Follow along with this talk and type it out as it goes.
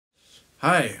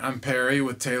Hi, I'm Perry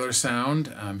with Taylor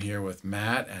Sound. I'm here with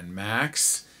Matt and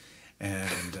Max,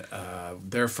 and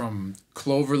they're from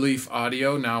Cloverleaf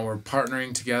Audio. Now we're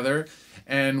partnering together,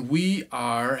 and we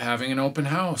are having an open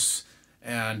house,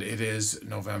 and it is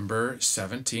November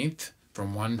 17th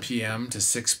from 1 p.m. to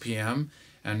 6 p.m.,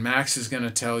 and Max is going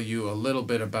to tell you a little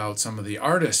bit about some of the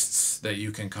artists that you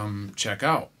can come check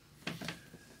out.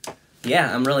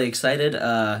 Yeah, I'm really excited.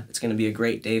 It's going to be a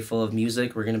great day full of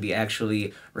music. We're going to be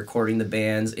actually recording the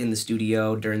bands in the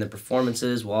studio during the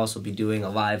performances. We'll also be doing a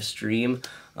live stream.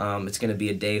 It's going to be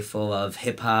a day full of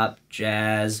hip-hop,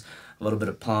 jazz, a little bit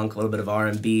of punk, a little bit of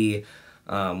R&B.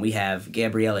 We have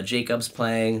Gabriella Jacobs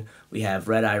playing. We have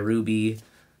Red Eye Ruby,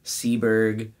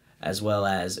 Seaberg, as well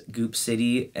as Goop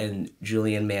City and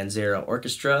Julian Manzera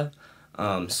Orchestra.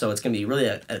 So it's going to be really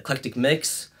an eclectic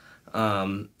mix.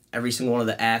 Every single one of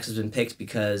the acts has been picked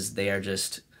because they are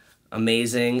just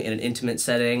amazing in an intimate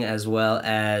setting as well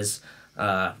as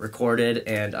recorded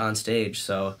and on stage.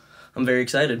 So I'm very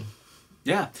excited.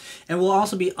 Yeah, and we'll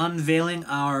also be unveiling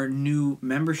our new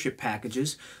membership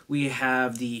packages. We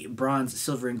have the bronze,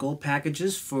 silver, and gold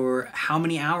packages for how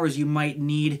many hours you might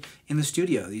need in the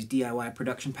studio. These DIY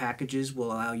production packages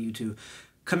will allow you to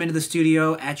come into the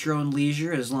studio at your own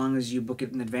leisure as long as you book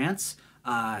it in advance.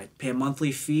 Pay a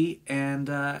monthly fee and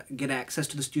get access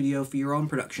to the studio for your own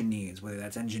production needs, whether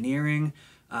that's engineering,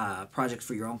 projects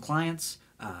for your own clients,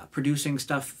 producing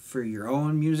stuff for your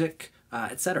own music,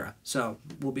 etc. So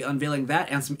we'll be unveiling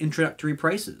that and some introductory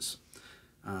prices.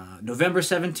 November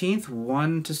 17th,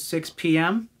 1 to 6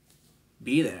 p.m.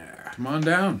 Be there. Come on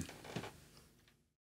down.